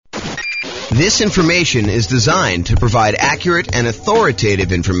This information is designed to provide accurate and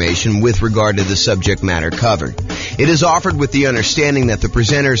authoritative information with regard to the subject matter covered. It is offered with the understanding that the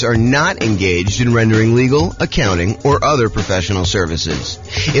presenters are not engaged in rendering legal, accounting, or other professional services.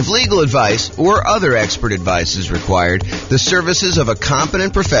 If legal advice or other expert advice is required, the services of a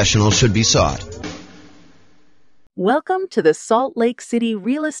competent professional should be sought. Welcome to the Salt Lake City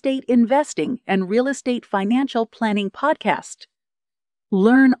Real Estate Investing and Real Estate Financial Planning Podcast.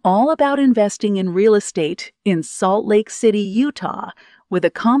 Learn all about investing in real estate in Salt Lake City, Utah, with a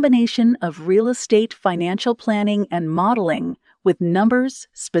combination of real estate financial planning and modeling with numbers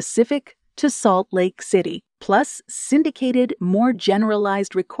specific to Salt Lake City, plus syndicated, more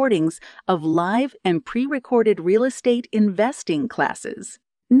generalized recordings of live and pre-recorded real estate investing classes,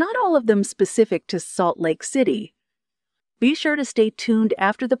 not all of them specific to Salt Lake City. Be sure to stay tuned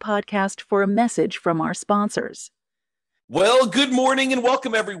after the podcast for a message from our sponsors. Well, good morning and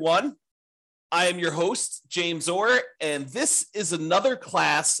welcome, everyone. I am your host, James Orr, and this is another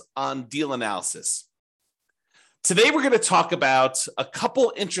class on deal analysis. Today, we're going to talk about a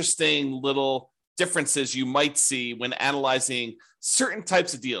couple interesting little differences you might see when analyzing certain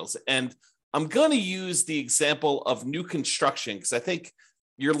types of deals. And I'm going to use the example of new construction because I think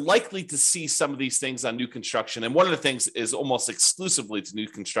you're likely to see some of these things on new construction. And one of the things is almost exclusively to new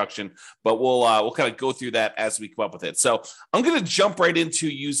construction, but we'll kind of go through that as we come up with it. So I'm going to jump right into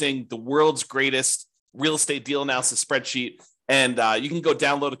using the world's greatest real estate deal analysis spreadsheet. And you can go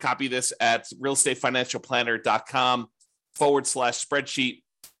download a copy of this at realestateFinancialPlanner.com/spreadsheet.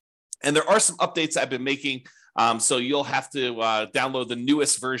 And there are some updates I've been making. So you'll have to download the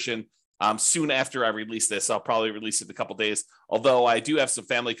newest version soon after I release this. I'll probably release it in a couple days, although I do have some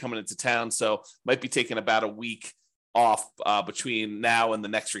family coming into town, so might be taking about a week off between now and the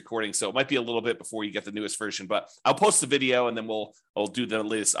next recording. So it might be a little bit before you get the newest version, but I'll post the video and then I'll do the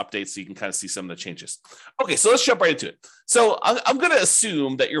latest updates so you can kind of see some of the changes. Okay, so let's jump right into it. So I'm going to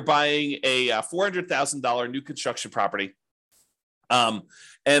assume that you're buying a $400,000 new construction property and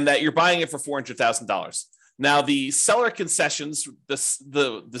that you're buying it for $400,000. Now, the seller concessions, the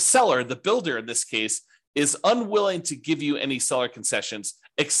seller, the builder in this case, is unwilling to give you any seller concessions,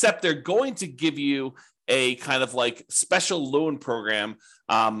 except they're going to give you a kind of like special loan program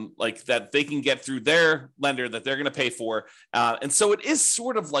like that they can get through their lender that they're going to pay for. And so it is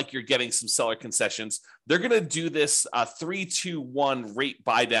sort of like you're getting some seller concessions. They're going to do this 3-2-1 rate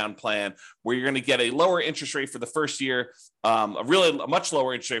buy down plan where you're going to get a lower interest rate for the first year, a much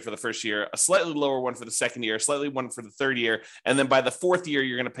lower interest rate for the first year, a slightly lower one for the second year, a slightly one for the third year. And then by the fourth year,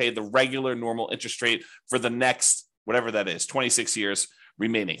 you're going to pay the regular normal interest rate for the next, whatever that is, 26 years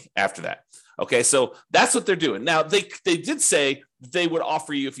remaining after that. Okay, so that's what they're doing. Now, they did say they would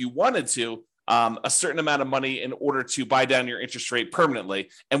offer you, if you wanted to, a certain amount of money in order to buy down your interest rate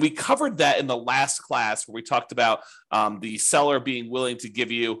permanently. And we covered that in the last class where we talked about the seller being willing to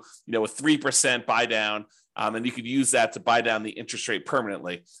give you, a 3% buy down, and you could use that to buy down the interest rate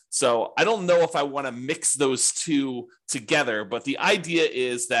permanently. So I don't know if I want to mix those two together, but the idea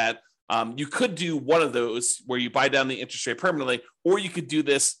is that you could do one of those where you buy down the interest rate permanently, or you could do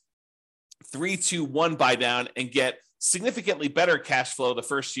this 3-2-1 buy down and get significantly better cash flow the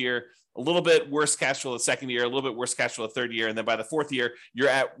first year, a little bit worse cash flow the second year, a little bit worse cash flow the third year. And then by the fourth year, you're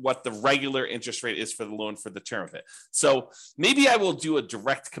at what the regular interest rate is for the loan for the term of it. So maybe I will do a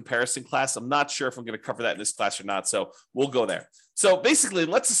direct comparison class. I'm not sure if I'm going to cover that in this class or not. So we'll go there. So basically,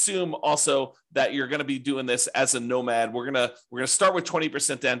 let's assume also that you're going to be doing this as a nomad. We're going to start with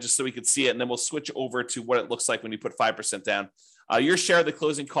 20% down just so we can see it. And then we'll switch over to what it looks like when you put 5% down. Your share of the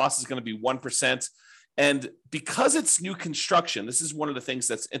closing cost is going to be 1%. And because it's new construction, this is one of the things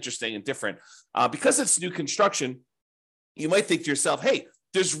that's interesting and different. Because it's new construction, you might think to yourself, hey,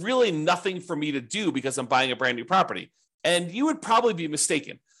 there's really nothing for me to do because I'm buying a brand new property. And you would probably be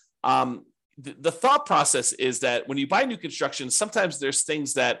mistaken. The thought process is that when you buy new construction, sometimes there's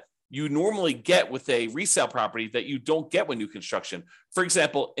things that you normally get with a resale property that you don't get with new construction. For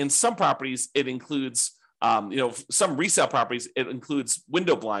example, in some properties, it includes some resale properties, it includes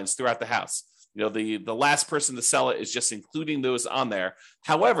window blinds throughout the house. The last person to sell it is just including those on there.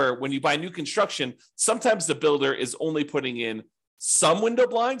 However, when you buy new construction, sometimes the builder is only putting in some window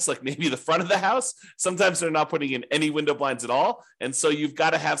blinds, like maybe the front of the house. Sometimes they're not putting in any window blinds at all. And so you've got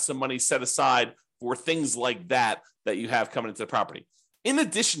to have some money set aside for things like that you have coming into the property. In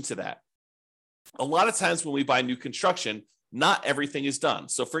addition to that, a lot of times when we buy new construction, not everything is done.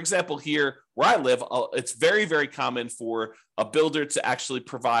 So for example, here where I live, it's very, very common for a builder to actually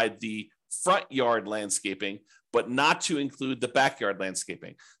provide the front yard landscaping, but not to include the backyard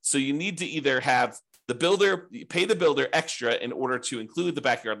landscaping. So you need to either have You pay the builder extra in order to include the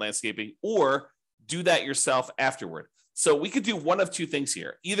backyard landscaping, or do that yourself afterward. So we could do one of two things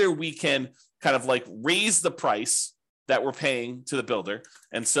here. Either we can kind of like raise the price that we're paying to the builder.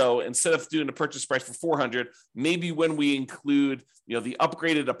 And so instead of doing a purchase price for $400, maybe when we include, the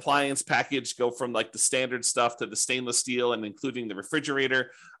upgraded appliance package, go from like the standard stuff to the stainless steel and including the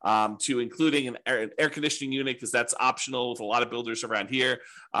refrigerator, to including an air conditioning unit, because that's optional with a lot of builders around here,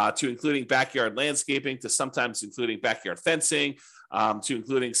 to including backyard landscaping, to sometimes including backyard fencing, to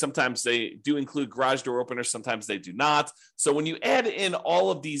including, sometimes they do include garage door openers, sometimes they do not. So when you add in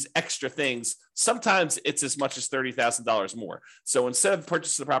all of these extra things, sometimes it's as much as $30,000 more. So instead of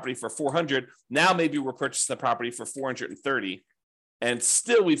purchasing the property for $400, now maybe we're purchasing the property for $430. And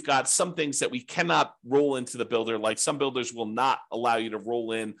still, we've got some things that we cannot roll into the builder. Like some builders will not allow you to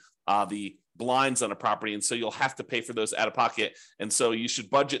roll in the blinds on a property. And so you'll have to pay for those out of pocket. And so you should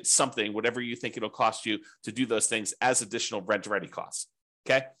budget something, whatever you think it'll cost you to do those things, as additional rent ready costs.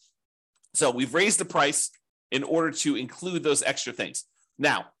 Okay. So we've raised the price in order to include those extra things.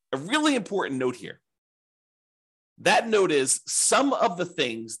 Now, a really important note here. That note is some of the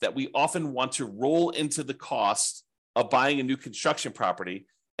things that we often want to roll into the cost of buying a new construction property,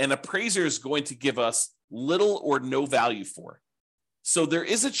 an appraiser is going to give us little or no value for. So there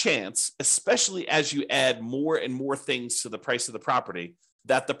is a chance, especially as you add more and more things to the price of the property,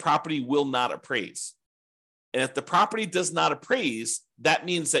 that the property will not appraise. And if the property does not appraise, that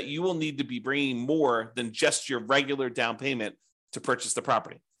means that you will need to be bringing more than just your regular down payment to purchase the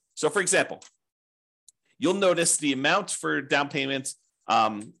property. So for example, you'll notice the amount for down payment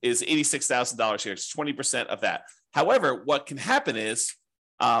is $86,000 here. It's 20% of that. However, what can happen is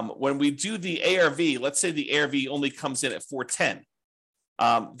when we do the ARV, let's say the ARV only comes in at $410.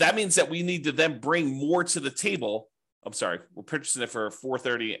 That means that we need to then bring more to the table. I'm sorry, we're purchasing it for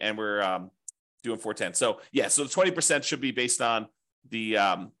 $430 and we're doing $410. So yeah, so the 20% should be based on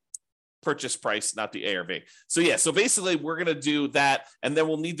the purchase price, not the ARV. So yeah, so basically we're going to do that, and then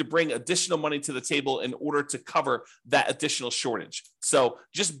we'll need to bring additional money to the table in order to cover that additional shortage. So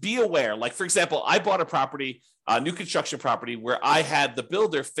just be aware. Like for example, I bought a property, a new construction property, where I had the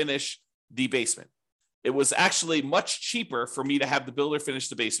builder finish the basement. It was actually much cheaper for me to have the builder finish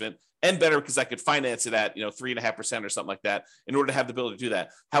the basement, and better because I could finance it at 3.5% or something like that in order to have the builder do that.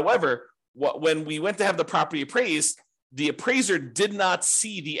 However, when we went to have the property appraised, the appraiser did not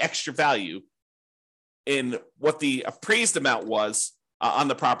see the extra value in what the appraised amount was on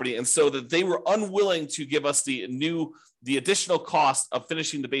the property. And so that they were unwilling to give us the additional cost of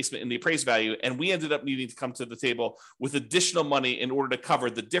finishing the basement in the appraised value. And we ended up needing to come to the table with additional money in order to cover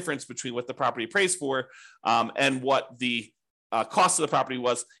the difference between what the property appraised for and what the cost of the property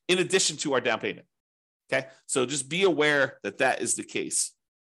was, in addition to our down payment. Okay. So just be aware that that is the case.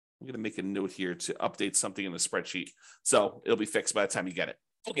 I'm going to make a note here to update something in the spreadsheet, so it'll be fixed by the time you get it.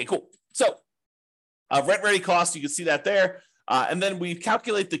 Okay, cool. So rent ready cost, you can see that there. And then we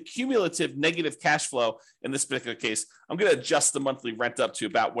calculate the cumulative negative cash flow in this particular case. I'm going to adjust the monthly rent up to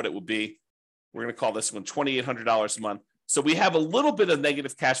about what it will be. We're going to call this one $2,800 a month. So we have a little bit of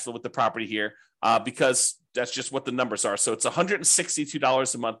negative cash flow with the property here because that's just what the numbers are. So it's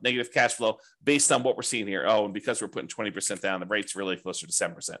 $162 a month negative cash flow based on what we're seeing here. Oh, and because we're putting 20% down, the rate's really closer to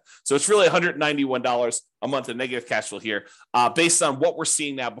 7%. So it's really $191 a month in negative cash flow here based on what we're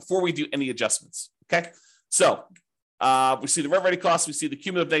seeing now before we do any adjustments. Okay. So we see the rent ready costs. We see the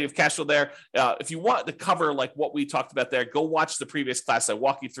cumulative negative cash flow there. If you want to cover like what we talked about there, go watch the previous class. I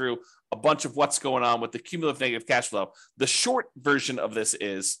walk you through a bunch of what's going on with the cumulative negative cash flow. The short version of this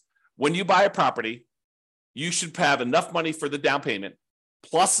is when you buy a property, you should have enough money for the down payment,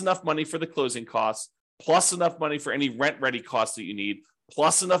 plus enough money for the closing costs, plus enough money for any rent ready costs that you need,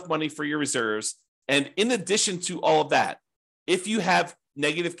 plus enough money for your reserves. And in addition to all of that, if you have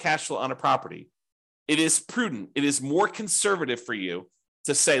negative cash flow on a property, it is prudent, it is more conservative for you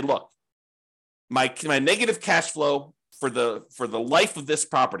to say, look, my negative cash flow for the life of this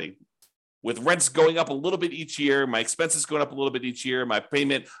property, with rents going up a little bit each year, my expenses going up a little bit each year, my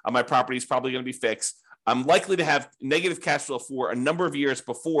payment on my property is probably going to be fixed. I'm likely to have negative cash flow for a number of years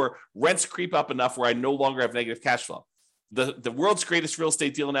before rents creep up enough where I no longer have negative cash flow. The world's greatest real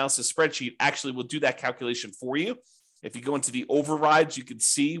estate deal analysis spreadsheet actually will do that calculation for you. If you go into the overrides, you can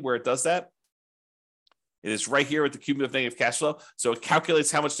see where it does that. It is right here with the cumulative negative cash flow. So it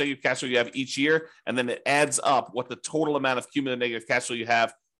calculates how much negative cash flow you have each year, and then it adds up what the total amount of cumulative negative cash flow you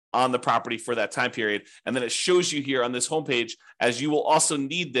have on the property for that time period. And then it shows you here on this homepage, as you will also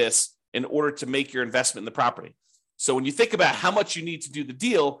need this in order to make your investment in the property. So when you think about how much you need to do the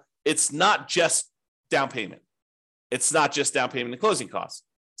deal, it's not just down payment. It's not just down payment and closing costs.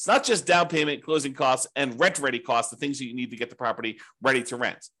 It's not just down payment, closing costs, and rent-ready costs, the things that you need to get the property ready to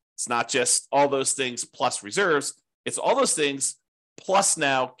rent. It's not just all those things plus reserves. It's all those things plus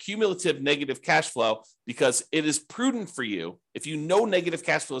now cumulative negative cash flow, because it is prudent for you, if you know negative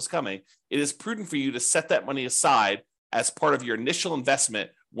cash flow is coming, it is prudent for you to set that money aside as part of your initial investment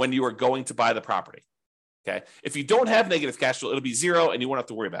when you are going to buy the property. Okay. If you don't have negative cash flow, it'll be zero and you won't have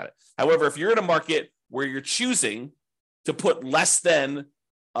to worry about it. However, if you're in a market where you're choosing to put less than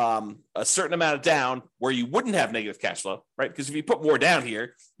a certain amount of down where you wouldn't have negative cash flow, right? Because if you put more down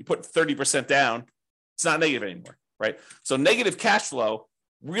here, you put 30% down, it's not negative anymore, right? So negative cash flow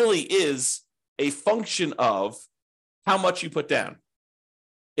really is a function of how much you put down.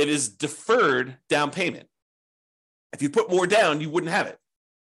 It is deferred down payment. If you put more down, you wouldn't have it.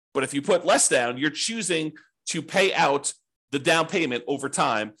 But if you put less down, you're choosing to pay out the down payment over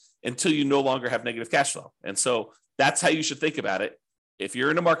time until you no longer have negative cash flow. And so that's how you should think about it. If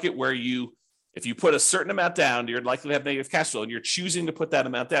you're in a market where if you put a certain amount down, you're likely to have negative cash flow, and you're choosing to put that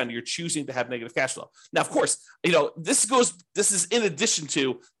amount down, you're choosing to have negative cash flow. Now, of course, this is in addition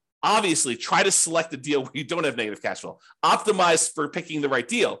to, obviously, try to select a deal where you don't have negative cash flow. Optimize for picking the right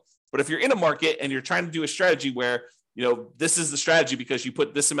deal. But if you're in a market and you're trying to do a strategy where, this is the strategy because you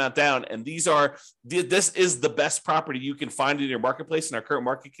put this amount down, and this is the best property you can find in your marketplace in our current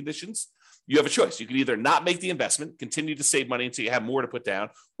market conditions, you have a choice. You can either not make the investment, continue to save money until you have more to put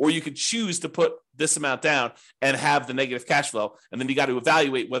down, or you could choose to put this amount down and have the negative cash flow. And then you got to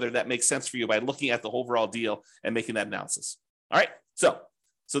evaluate whether that makes sense for you by looking at the overall deal and making that analysis. All right.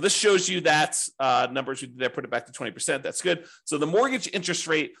 So this shows you that numbers we did there, put it back to 20%. That's good. So the mortgage interest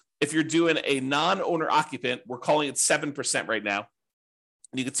rate, if you're doing a non-owner occupant, we're calling it 7% right now.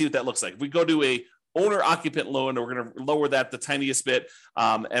 And you can see what that looks like. If we go to a owner occupant loan, we're going to lower that the tiniest bit,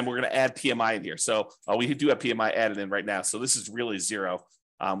 and we're going to add PMI in here. So we do have PMI added in right now. So this is really zero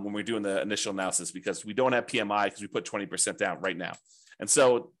when we're doing the initial analysis, because we don't have PMI because we put 20% down right now. And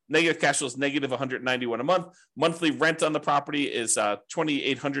so negative cash flow is negative $191 a month. Monthly rent on the property is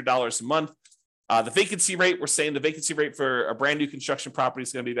 $2,800 a month. The vacancy rate, we're saying the vacancy rate for a brand new construction property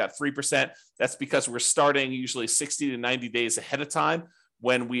is going to be about 3%. That's because we're starting usually 60 to 90 days ahead of time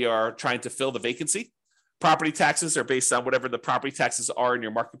when we are trying to fill the vacancy. Property taxes are based on whatever the property taxes are in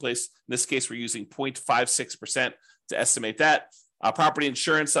your marketplace. In this case, we're using 0.56% to estimate that. Property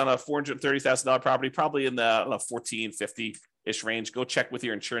insurance on a $430,000 property, probably in the $1,450-ish range. Go check with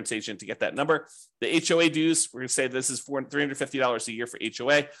your insurance agent to get that number. The HOA dues, we're going to say this is $350 a year for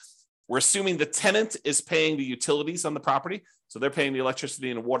HOA. We're assuming the tenant is paying the utilities on the property. So they're paying the electricity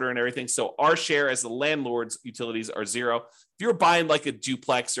and water and everything. So our share as the landlord's utilities are zero. If you're buying like a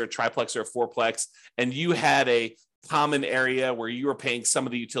duplex or a triplex or a fourplex, and you had a common area where you were paying some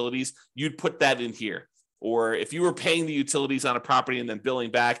of the utilities, you'd put that in here. Or if you were paying the utilities on a property and then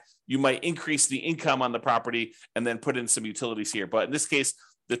billing back, you might increase the income on the property and then put in some utilities here. But in this case,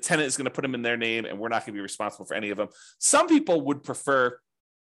 the tenant is going to put them in their name, and we're not going to be responsible for any of them. Some people would prefer,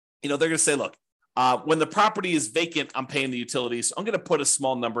 they're going to say, look, when the property is vacant, I'm paying the utilities. I'm going to put a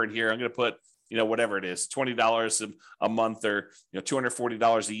small number in here. I'm going to put, whatever it is, $20 a month or,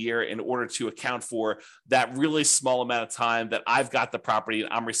 $240 a year in order to account for that really small amount of time that I've got the property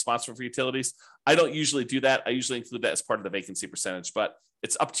and I'm responsible for utilities. I don't usually do that. I usually include that as part of the vacancy percentage, but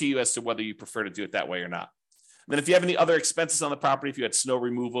it's up to you as to whether you prefer to do it that way or not. And then if you have any other expenses on the property, if you had snow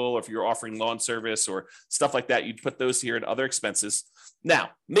removal or if you're offering lawn service or stuff like that, you'd put those here in other expenses.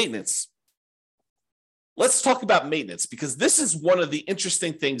 Now, maintenance. Let's talk about maintenance, because this is one of the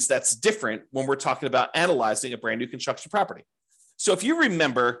interesting things that's different when we're talking about analyzing a brand new construction property. So if you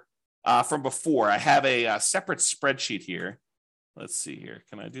remember from before, I have a separate spreadsheet here. Let's see here.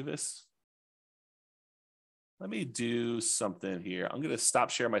 Can I do this? Let me do something here. I'm going to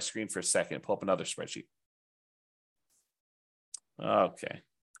stop sharing my screen for a second and pull up another spreadsheet. Okay.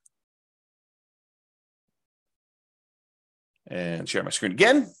 And share my screen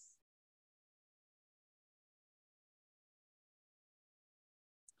again.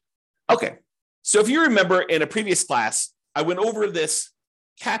 Okay, so if you remember in a previous class, I went over this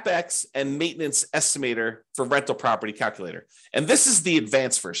CapEx and maintenance estimator for rental property calculator. And this is the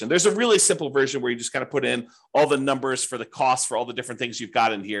advanced version. There's a really simple version where you just kind of put in all the numbers for the cost for all the different things you've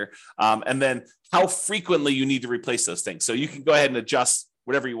got in here, and then how frequently you need to replace those things. So you can go ahead and adjust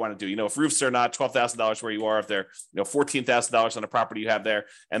whatever you want to do. If roofs are not $12,000 where you are, if they're $14,000 on a property you have there,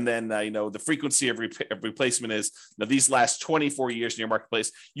 and then the frequency of replacement is these last 24 years in your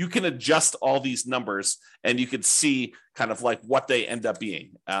marketplace, you can adjust all these numbers and you can see kind of like what they end up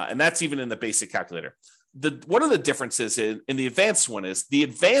being, and that's even in the basic calculator. One of the differences in the advanced one is the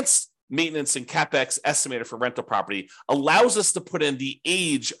advanced maintenance and CapEx estimator for rental property allows us to put in the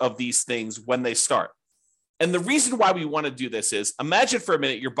age of these things when they start. And the reason why we want to do this is, imagine for a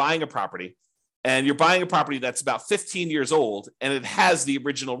minute you're buying a property, and you're buying a property that's about 15 years old and it has the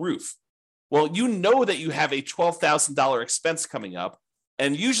original roof. Well, you know that you have a $12,000 expense coming up,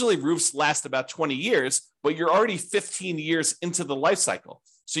 and usually roofs last about 20 years, but you're already 15 years into the life cycle.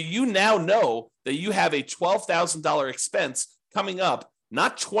 So you now know that you have a $12,000 expense coming up,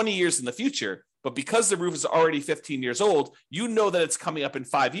 not 20 years in the future, but because the roof is already 15 years old, you know that it's coming up in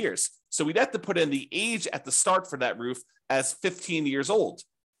 5 years. So we'd have to put in the age at the start for that roof as 15 years old.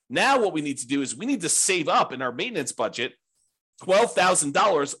 Now what we need to do is we need to save up in our maintenance budget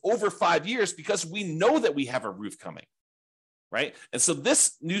 $12,000 over 5 years because we know that we have a roof coming, right? And so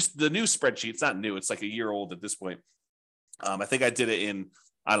the new spreadsheet, it's not new, it's like a year old at this point. I think I did it in,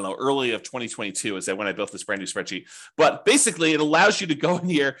 early of 2022 is that when I built this brand new spreadsheet. But basically, it allows you to go in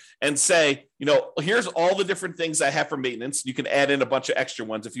here and say, here's all the different things I have for maintenance. You can add in a bunch of extra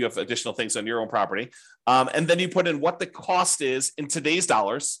ones if you have additional things on your own property. And then you put in what the cost is in today's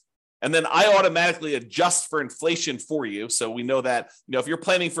dollars. And then I automatically adjust for inflation for you. So we know that, if you're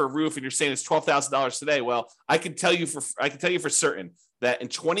planning for a roof and you're saying it's $12,000 today, well, I can tell you for certain that in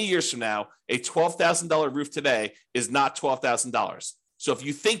 20 years from now, a $12,000 roof today is not $12,000. So if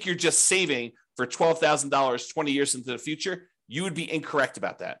you think you're just saving for $12,000 20 years into the future, you would be incorrect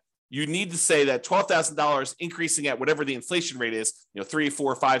about that. You need to say that $12,000 increasing at whatever the inflation rate is, 3,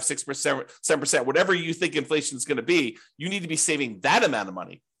 4, 5, 6%, 7%, whatever you think inflation is going to be, you need to be saving that amount of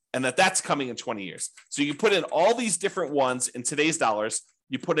money, and that's coming in 20 years. So you put in all these different ones in today's dollars.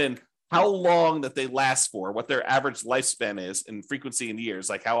 You put in how long that they last for, what their average lifespan is in frequency in years,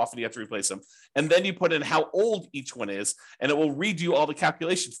 like how often you have to replace them. And then you put in how old each one is, and it will redo all the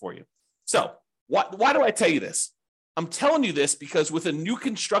calculations for you. So why do I tell you this? I'm telling you this because with a new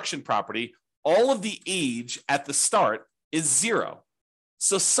construction property, all of the age at the start is 0.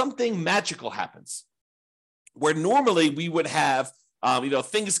 So something magical happens where normally we would have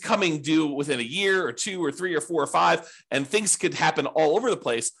things coming due within a year or 2 or 3 or 4 or 5, and things could happen all over the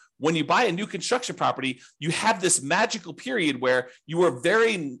place. When you buy a new construction property, you have this magical period where you're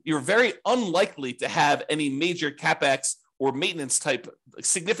very unlikely to have any major CapEx or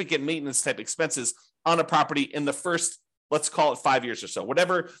significant maintenance type expenses on a property in the first, let's call it 5 years or so,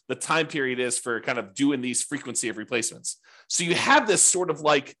 whatever the time period is for kind of doing these frequency of replacements. So you have this sort of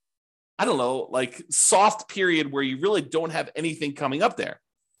soft period where you really don't have anything coming up there.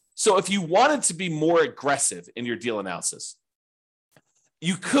 So if you wanted to be more aggressive in your deal analysis,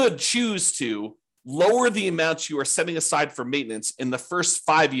 you could choose to lower the amounts you are setting aside for maintenance in the first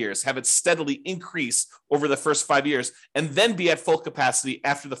 5 years, have it steadily increase over the first 5 years, and then be at full capacity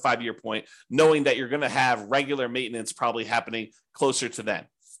after the 5-year point, knowing that you're going to have regular maintenance probably happening closer to then.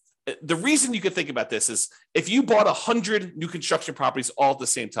 The reason you could think about this is if you bought 100 new construction properties all at the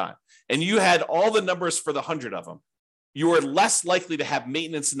same time, and you had all the numbers for the 100 of them, you are less likely to have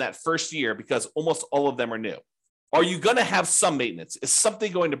maintenance in that first year because almost all of them are new. Are you going to have some maintenance? Is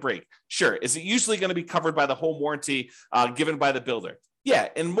something going to break? Sure. Is it usually going to be covered by the home warranty given by the builder? Yeah,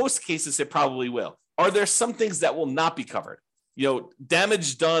 in most cases, it probably will. Are there some things that will not be covered?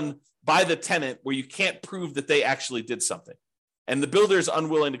 Damage done by the tenant where you can't prove that they actually did something, and the builder is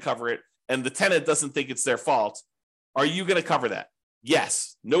unwilling to cover it, and the tenant doesn't think it's their fault. Are you going to cover that?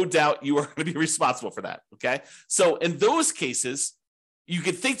 Yes, no doubt you are going to be responsible for that, okay? So in those cases, you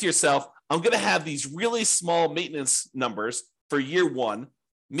could think to yourself, I'm going to have these really small maintenance numbers for year 1,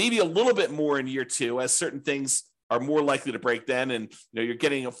 maybe a little bit more in year 2 as certain things are more likely to break then. And you're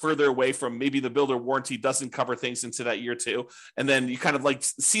getting further away from maybe the builder warranty doesn't cover things into that year 2. And then you kind of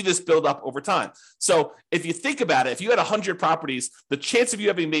see this build up over time. So if you think about it, if you had 100 properties, the chance of you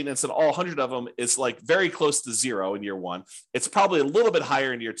having maintenance on all 100 of them is very close to 0 in year 1. It's probably a little bit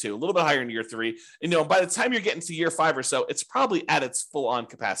higher in year 2, a little bit higher in year 3. By the time you're getting to year 5 or so, it's probably at its full on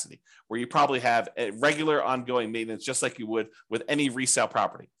capacity where you probably have a regular ongoing maintenance, just like you would with any resale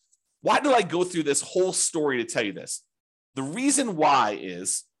property. Why do I go through this whole story to tell you this? The reason why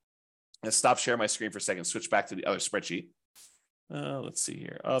is, let's stop sharing my screen for a second, switch back to the other spreadsheet. Let's see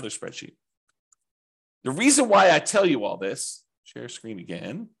here, other spreadsheet. The reason why I tell you all this, share screen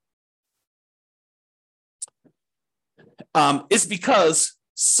again, is because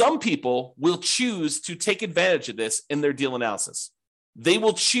some people will choose to take advantage of this in their deal analysis. They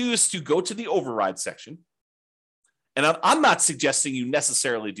will choose to go to the override section. And I'm not suggesting you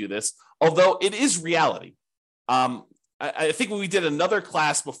necessarily do this, although it is reality. I think when we did another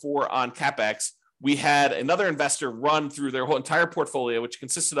class before on CapEx, we had another investor run through their whole entire portfolio, which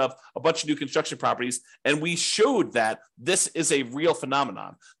consisted of a bunch of new construction properties. And we showed that this is a real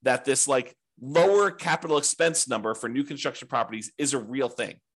phenomenon, that this like lower capital expense number for new construction properties is a real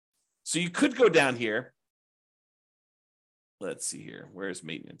thing. So you could go down here. Let's see here. Where's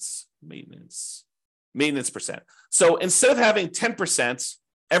maintenance? Maintenance percent. So instead of having 10%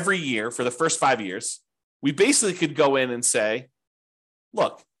 every year for the first 5 years, we basically could go in and say,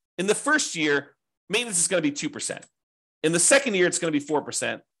 look, in the first year, maintenance is going to be 2%. In the second year, it's going to be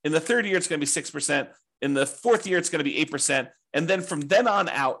 4%. In the third year, it's going to be 6%. In the fourth year, it's going to be 8%. And then from then on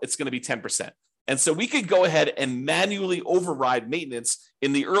out, it's going to be 10%. And so we could go ahead and manually override maintenance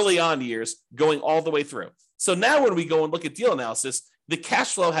in the early on years going all the way through. So now when we go and look at deal analysis, the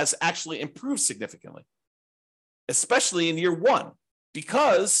cash flow has actually improved significantly, especially in year one,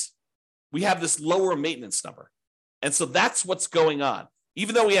 because we have this lower maintenance number. And so that's what's going on.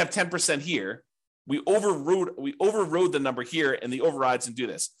 Even though we have 10% here, we overrode the number here and the overrides and do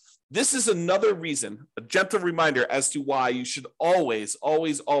this. This is another reason, a gentle reminder as to why you should always,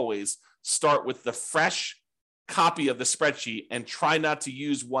 always, always start with the fresh copy of the spreadsheet and try not to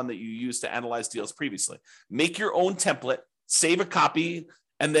use one that you used to analyze deals previously. Make your own template, save a copy,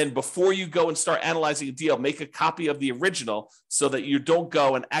 and then before you go and start analyzing a deal, make a copy of the original so that you don't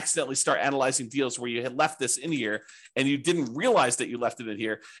go and accidentally start analyzing deals where you had left this in here and you didn't realize that you left it in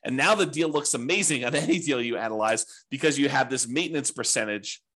here. And now the deal looks amazing on any deal you analyze because you have this maintenance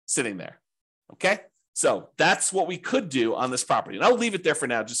percentage sitting there. Okay? So that's what we could do on this property. And I'll leave it there for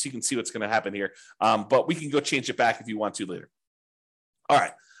now just so you can see what's going to happen here. But we can go change it back if you want to later. All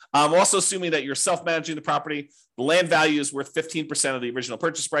right. I'm also assuming that you're self-managing the property. The land value is worth 15% of the original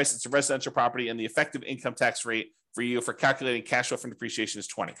purchase price. It's a residential property, and the effective income tax rate for you for calculating cash flow from depreciation is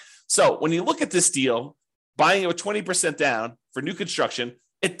 20. So when you look at this deal, buying it with 20% down for new construction,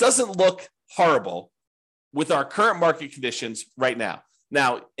 it doesn't look horrible with our current market conditions right now.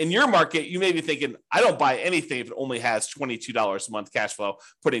 Now, in your market, you may be thinking, I don't buy anything if it only has $22 a month cash flow,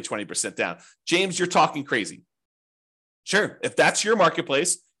 putting 20% down. James, you're talking crazy. Sure, if that's your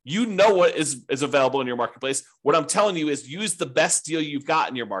marketplace, you know what is available in your marketplace. What I'm telling you is use the best deal you've got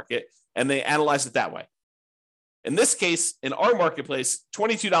in your market, and they analyze it that way. In this case, in our marketplace,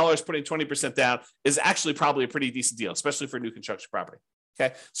 $22 putting 20% down is actually probably a pretty decent deal, especially for new construction property.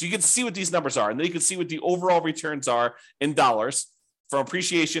 Okay, so you can see what these numbers are, and then you can see what the overall returns are in dollars from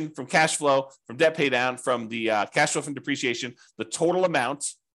appreciation, from cash flow, from debt pay down, from the cash flow from depreciation, the total amount.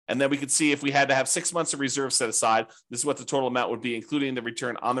 And then we could see if we had to have 6 months of reserves set aside, this is what the total amount would be, including the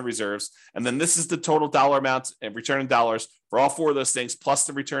return on the reserves. And then this is the total dollar amount and return in dollars for all four of those things, plus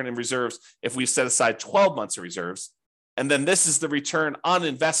the return in reserves if we set aside 12 months of reserves. And then this is the return on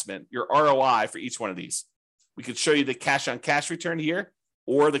investment, your ROI for each one of these. We could show you the cash on cash return here,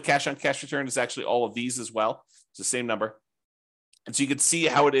 or the cash on cash return is actually all of these as well. It's the same number. And so you can see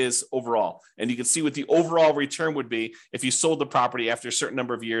how it is overall. And you can see what the overall return would be if you sold the property after a certain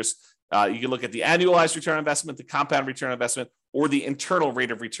number of years. You can look at the annualized return on investment, the compound return on investment, or the internal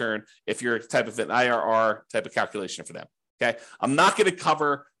rate of return if you're type of an IRR type of calculation for them. Okay. I'm not going to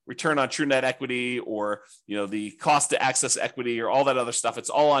cover return on true net equity or, the cost to access equity or all that other stuff.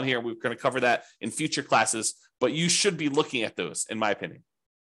 It's all on here. We're going to cover that in future classes, but you should be looking at those, in my opinion.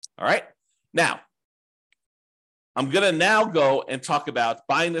 All right. Now, I'm going to now go and talk about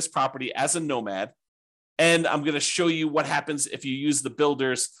buying this property as a nomad. And I'm going to show you what happens if you use the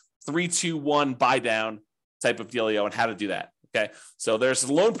builder's 3-2-1 buy down type of dealio and how to do that. Okay. So there's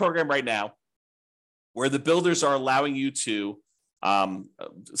a loan program right now where the builders are allowing you to,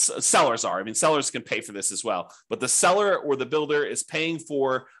 sellers are, sellers can pay for this as well, but the seller or the builder is paying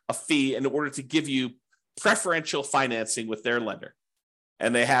for a fee in order to give you preferential financing with their lender.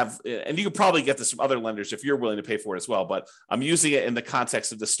 And they have, and you could probably get this from other lenders if you're willing to pay for it as well. But I'm using it in the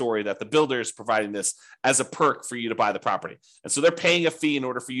context of the story that the builder is providing this as a perk for you to buy the property. And so they're paying a fee in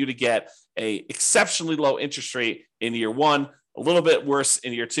order for you to get a exceptionally low interest rate in year one, a little bit worse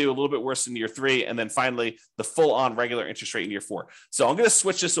in year two, a little bit worse in year three, and then finally the full on regular interest rate in year four. So I'm going to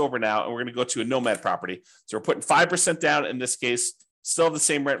switch this over now, and we're going to go to a nomad property. So we're putting 5% down in this case, still have the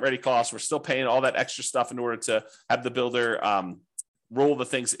same rent ready costs. We're still paying all that extra stuff in order to have the builder, roll the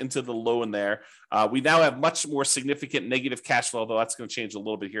things into the loan there. We now have much more significant negative cash flow, though that's going to change a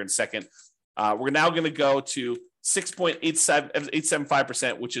little bit here in a second. We're now going to go to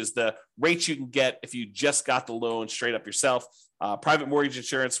 6.875%, which is the rate you can get if you just got the loan straight up yourself. Private mortgage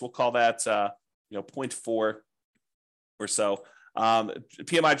insurance, we'll call that 0.4 or so.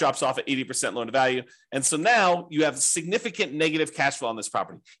 PMI drops off at 80% loan to value. And so now you have significant negative cash flow on this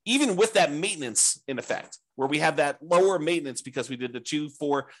property, even with that maintenance in effect, where we have that lower maintenance because we did the 2,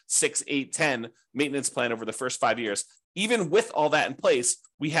 4, 6, 8, 10 maintenance plan over the first 5 years. Even with all that in place,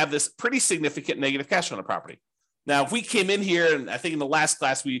 we have this pretty significant negative cash flow on the property. Now, if we came in here, and I think in the last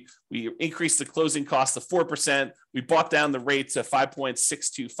class, we increased the closing cost to 4%. We brought down the rate to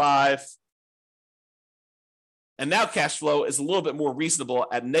 5.625. And now cash flow is a little bit more reasonable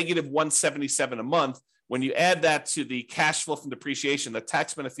at negative 177 a month. When you add that to the cash flow from depreciation, the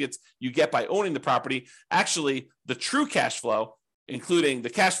tax benefits you get by owning the property, actually the true cash flow, including the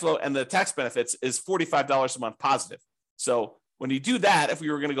cash flow and the tax benefits, is $45 a month positive. So when you do that, if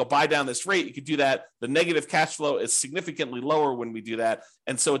we were going to go buy down this rate, you could do that. The negative cash flow is significantly lower when we do that.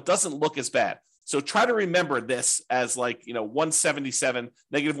 And so it doesn't look as bad. So try to remember this as like, 177,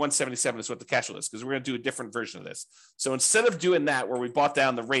 negative 177 is what the cash flow is, because we're going to do a different version of this. So instead of doing that, where we bought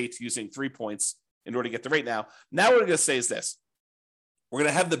down the rate using 3 points in order to get the rate now what we're going to say is this. We're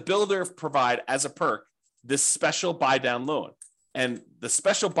going to have the builder provide as a perk this special buy down loan. And the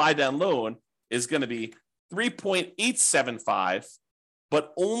special buy down loan is going to be 3.875,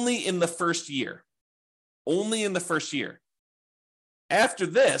 but only in the first year. Only in the first year. After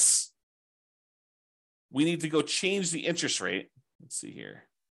this, we need to go change the interest rate. Let's see here.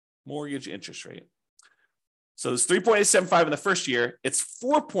 Mortgage interest rate. So it's 3.875 in the first year. It's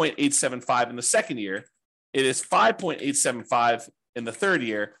 4.875 in the second year. It is 5.875 in the third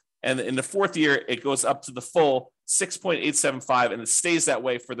year. And in the fourth year, it goes up to the full 6.875, and it stays that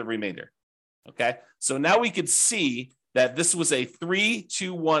way for the remainder. Okay, so now we could see that this was a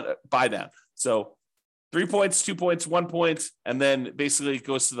 3-2-1 buy down. So 3 points, 2 points, 1 point, and then basically it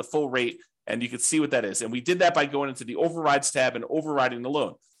goes to the full rate, and you can see what that is. And we did that by going into the overrides tab and overriding the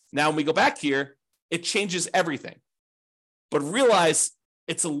loan. Now, when we go back here, it changes everything. But realize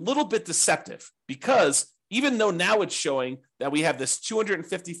it's a little bit deceptive, because even though now it's showing that we have this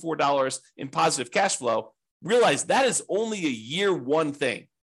 $254 in positive cash flow, realize that is only a year one thing.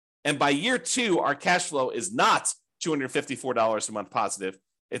 And by year two, our cash flow is not $254 a month positive.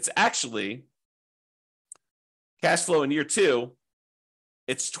 It's actually cash flow in year two,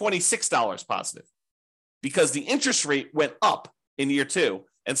 it's $26 positive, because the interest rate went up in year two.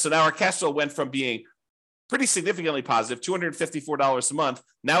 And so now our cash flow went from being pretty significantly positive, $254 a month.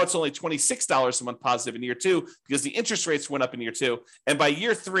 Now it's only $26 a month positive in year two, because the interest rates went up in year two. And by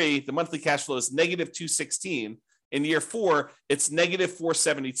year three, the monthly cash flow is negative $216. In year four, it's negative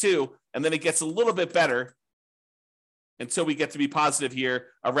 $472. And then it gets a little bit better until we get to be positive here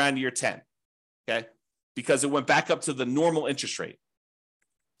around year 10. Okay. Because it went back up to the normal interest rate.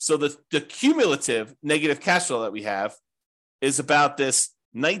 So the cumulative negative cash flow that we have is about this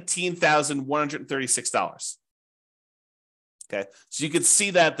 $19,136. Okay. So you can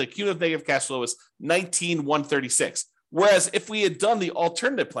see that the cumulative negative cash flow is $19,136. Whereas if we had done the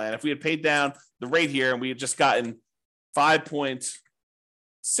alternative plan, if we had paid down the rate here and we had just gotten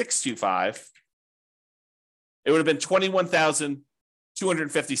 5.625, it would have been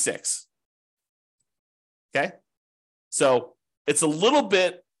 $21,256. Okay. So it's a little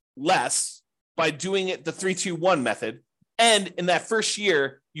bit less by doing it the 3-2-1 method. And in that first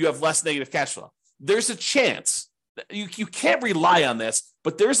year, you have less negative cash flow. There's a chance, you can't rely on this,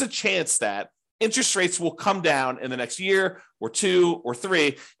 but there's a chance that interest rates will come down in the next year or 2 or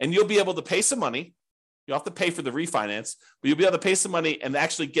 3, and you'll be able to pay some money. You'll have to pay for the refinance, but you'll be able to pay some money and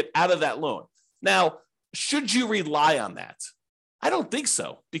actually get out of that loan. Now, should you rely on that? I don't think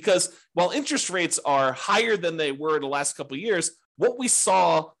so, because while interest rates are higher than they were in the last couple of years, what we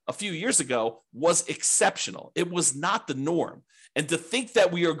saw a few years ago was exceptional. It was not the norm. And to think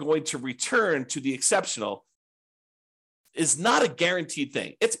that we are going to return to the exceptional is not a guaranteed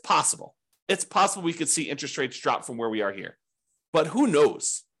thing. It's possible. It's possible we could see interest rates drop from where we are here. But who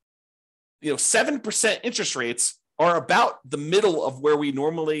knows? 7% interest rates are about the middle of where we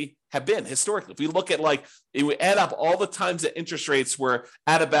normally have been historically. If we look at if we add up all the times that interest rates were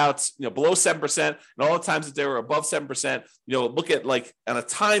at about, below 7% and all the times that they were above 7%, look at on a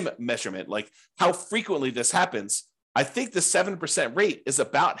time measurement, how frequently this happens. I think the 7% rate is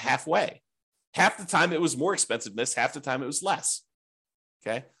about halfway. Half the time it was more expensive than this, half the time it was less.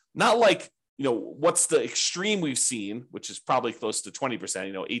 Okay. Not what's the extreme we've seen, which is probably close to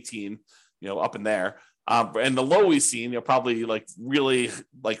 20%, 18, up in there. And the low we've seen, probably really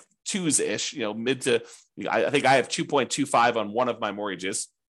twos-ish, mid to, I think I have 2.25 on one of my mortgages.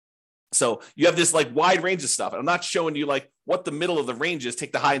 So you have this wide range of stuff. And I'm not showing you what the middle of the range is,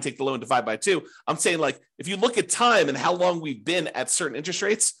 take the high and take the low and divide by 2. I'm saying if you look at time and how long we've been at certain interest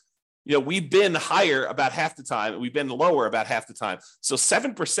rates, we've been higher about half the time. We've been lower about half the time. So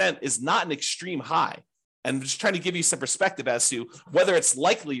 7% is not an extreme high. And I'm just trying to give you some perspective as to whether it's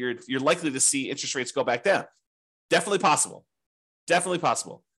likely you're likely to see interest rates go back down. Definitely possible. Definitely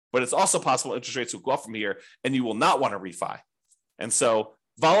possible. But it's also possible interest rates will go up from here and you will not want to refi. And so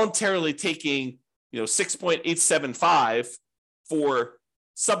voluntarily taking 6.875 for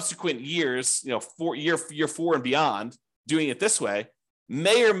subsequent years, for year 4 and beyond, doing it this way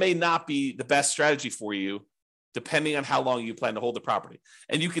may or may not be the best strategy for you, depending on how long you plan to hold the property.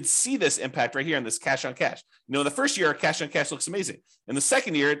 And you can see this impact right here in this cash on cash. In the first year, cash on cash looks amazing. In the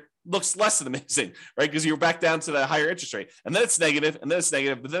second year, it looks less than amazing, right? Because you're back down to the higher interest rate. And then it's negative, and then it's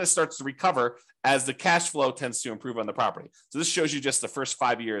negative, but then it starts to recover as the cash flow tends to improve on the property. So this shows you just the first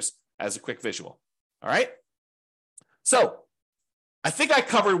 5 years as a quick visual. All right? So I think I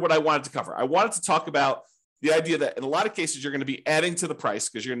covered what I wanted to cover. I wanted to talk about the idea that in a lot of cases, you're going to be adding to the price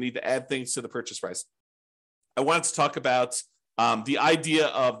because you're going to need to add things to the purchase price. I wanted to talk about the idea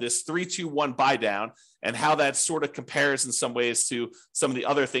of this 3-2-1 buy down and how that sort of compares in some ways to some of the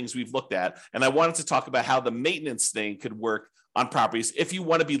other things we've looked at. And I wanted to talk about how the maintenance thing could work on properties if you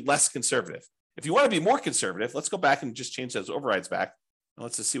want to be less conservative. If you want to be more conservative, let's go back and just change those overrides back. And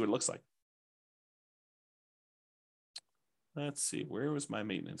let's just see what it looks like. Let's see, where was my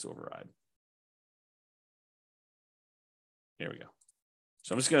maintenance override? Here we go.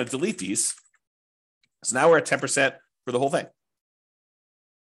 So I'm just going to delete these. So now we're at 10% for the whole thing.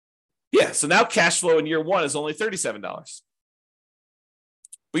 Yeah, so now cash flow in year 1 is only $37.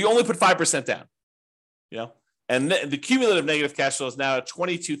 But you only put 5% down. And the cumulative negative cash flow is now at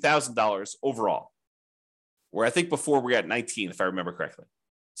 $22,000 overall, where I think before we were at 19, if I remember correctly.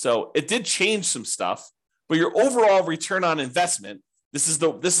 So it did change some stuff, but your overall return on investment, this is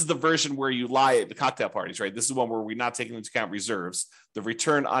the version where you lie at the cocktail parties, right? This is one where we're not taking into account reserves. The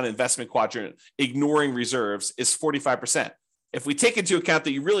return on investment quadrant, ignoring reserves, is 45%. If we take into account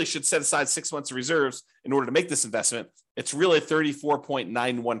that you really should set aside 6 months of reserves in order to make this investment, it's really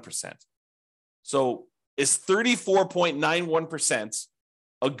 34.91%. So is 34.91%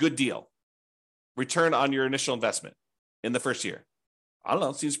 a good deal? Return on your initial investment in the first year? I don't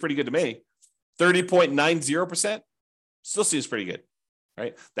know. Seems pretty good to me. 30.90% still seems pretty good,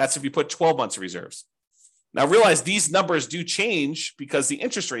 right? That's if you put 12 months of reserves. Now realize these numbers do change because the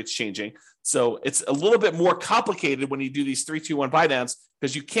interest rate's changing. So it's a little bit more complicated when you do these 3-2-1 buy downs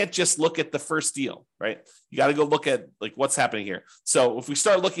because you can't just look at the first deal, right? You got to go look at like what's happening here. So if we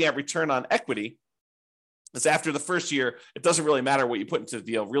start looking at return on equity, it's after the first year, it doesn't really matter what you put into the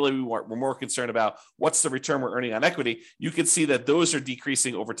deal. Really, we're more concerned about what's the return we're earning on equity. You can see that those are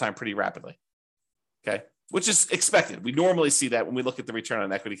decreasing over time pretty rapidly, okay? Which is expected. We normally see that when we look at the return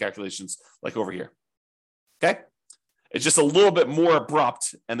on equity calculations like over here, okay? It's just a little bit more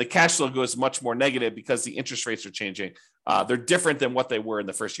abrupt, and the cash flow goes much more negative because the interest rates are changing. They're different than what they were in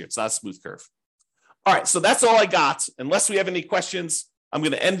the first year. It's not a smooth curve. All right, so that's all I got. Unless we have any questions, I'm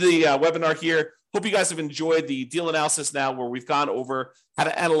going to end the webinar here. Hope you guys have enjoyed the deal analysis now where we've gone over how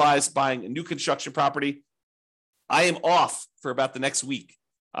to analyze buying a new construction property. I am off for about the next week.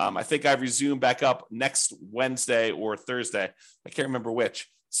 I think I resume back up next Wednesday or Thursday. I can't remember which.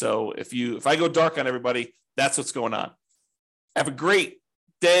 So if I go dark on everybody, that's what's going on. Have a great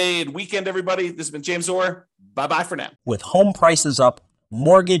day and weekend, everybody. This has been James Orr. Bye-bye for now. With home prices up,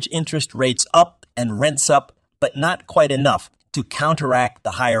 mortgage interest rates up, and rents up, but not quite enough to counteract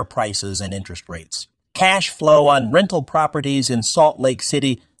the higher prices and interest rates. Cash flow on rental properties in Salt Lake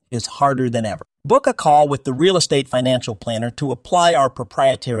City is harder than ever. Book a call with the Real Estate Financial Planner to apply our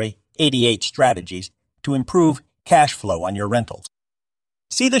proprietary 88 strategies to improve cash flow on your rentals.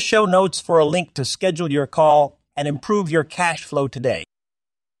 See the show notes for a link to schedule your call and improve your cash flow today.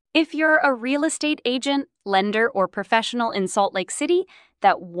 If you're a real estate agent, lender, or professional in Salt Lake City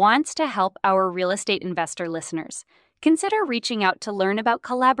that wants to help our real estate investor listeners, consider reaching out to learn about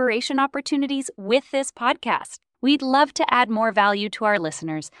collaboration opportunities with this podcast. We'd love to add more value to our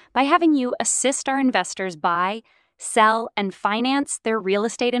listeners by having you assist our investors buy, sell, and finance their real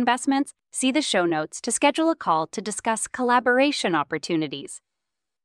estate investments. See the show notes to schedule a call to discuss collaboration opportunities.